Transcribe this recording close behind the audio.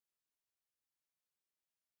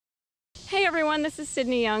Hey everyone, this is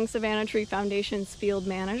Sydney Young, Savannah Tree Foundation's field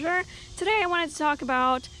manager. Today I wanted to talk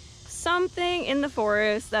about something in the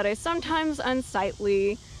forest that is sometimes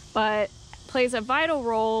unsightly, but plays a vital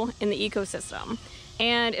role in the ecosystem.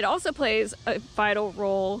 And it also plays a vital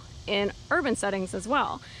role in urban settings as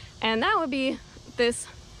well. And that would be this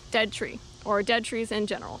dead tree, or dead trees in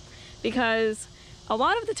general. Because a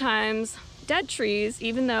lot of the times, dead trees,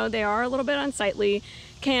 even though they are a little bit unsightly,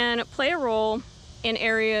 can play a role in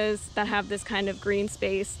areas that have this kind of green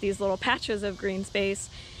space, these little patches of green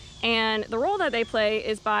space. And the role that they play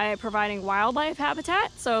is by providing wildlife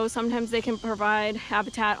habitat. So sometimes they can provide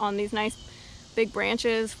habitat on these nice big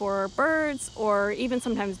branches for birds or even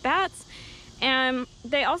sometimes bats. And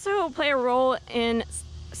they also play a role in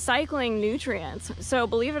cycling nutrients. So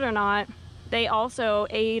believe it or not, they also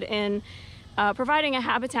aid in providing a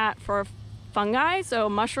habitat for fungi, so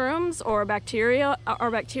mushrooms or bacteria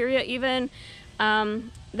even,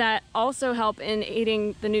 that also help in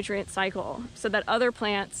aiding the nutrient cycle so that other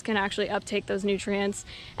plants can actually uptake those nutrients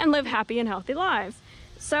and live happy and healthy lives.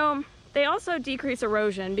 So they also decrease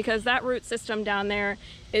erosion because that root system down there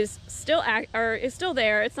is still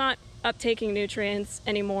there. It's not uptaking nutrients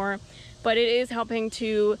anymore, but it is helping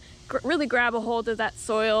to really grab a hold of that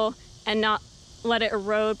soil and not let it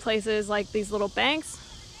erode places like these little banks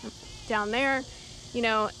down there. You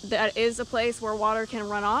know, that is a place where water can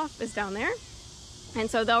run off, is down there. And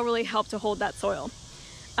so they'll really help to hold that soil.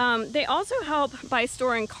 They also help by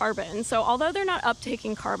storing carbon. So although they're not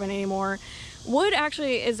uptaking carbon anymore, wood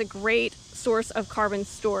actually is a great source of carbon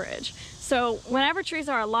storage. So whenever trees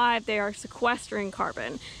are alive, they are sequestering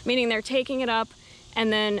carbon, meaning they're taking it up and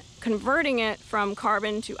then converting it from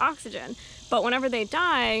carbon to oxygen. But whenever they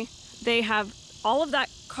die, they have all of that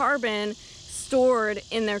carbon stored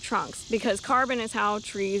in their trunks because carbon is how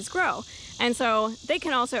trees grow. And so they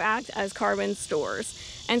can also act as carbon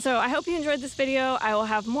stores. And so I hope you enjoyed this video. I will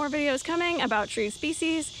have more videos coming about tree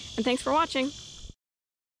species, and thanks for watching.